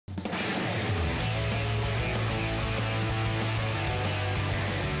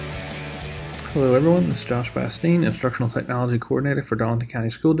Hello everyone, this is Josh Bastine, Instructional Technology Coordinator for Darlington County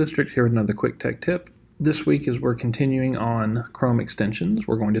School District, here with another quick tech tip. This week, as we're continuing on Chrome extensions,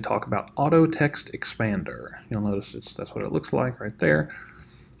 we're going to talk about Auto Text Expander. You'll notice that's what it looks like right there.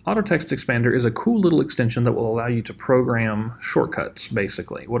 Auto Text Expander is a cool little extension that will allow you to program shortcuts,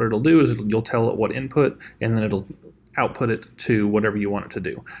 basically. What it'll do is you'll tell it what input, and then it'll output it to whatever you want it to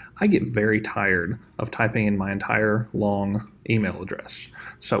do. I get very tired of typing in my entire long email address.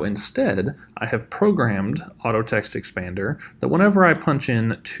 So instead, I have programmed Auto Text Expander that whenever I punch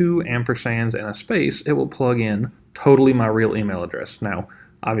in 2 ampersands and a space, it will plug in totally my real email address. Now,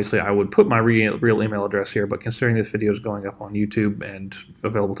 obviously, I would put my real email address here, but considering this video is going up on YouTube and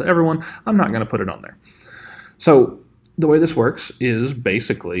available to everyone, I'm not going to put it on there. So the way this works is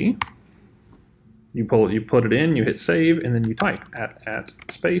basically you put it in, you hit save, and then you type at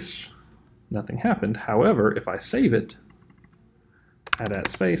space. Nothing happened. However, if I save it, at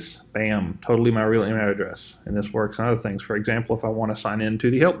space, bam, totally my real email address. And this works on other things. For example, if I want to sign in to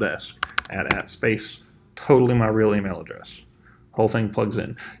the help desk, at space, totally my real email address. Whole thing plugs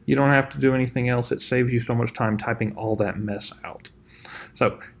in. You don't have to do anything else. It saves you so much time typing all that mess out.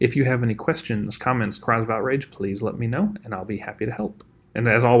 So if you have any questions, comments, cries of outrage, please let me know, and I'll be happy to help. And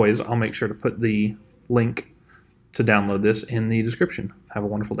as always, I'll make sure to put the link to download this in the description. Have a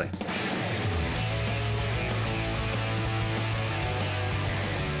wonderful day.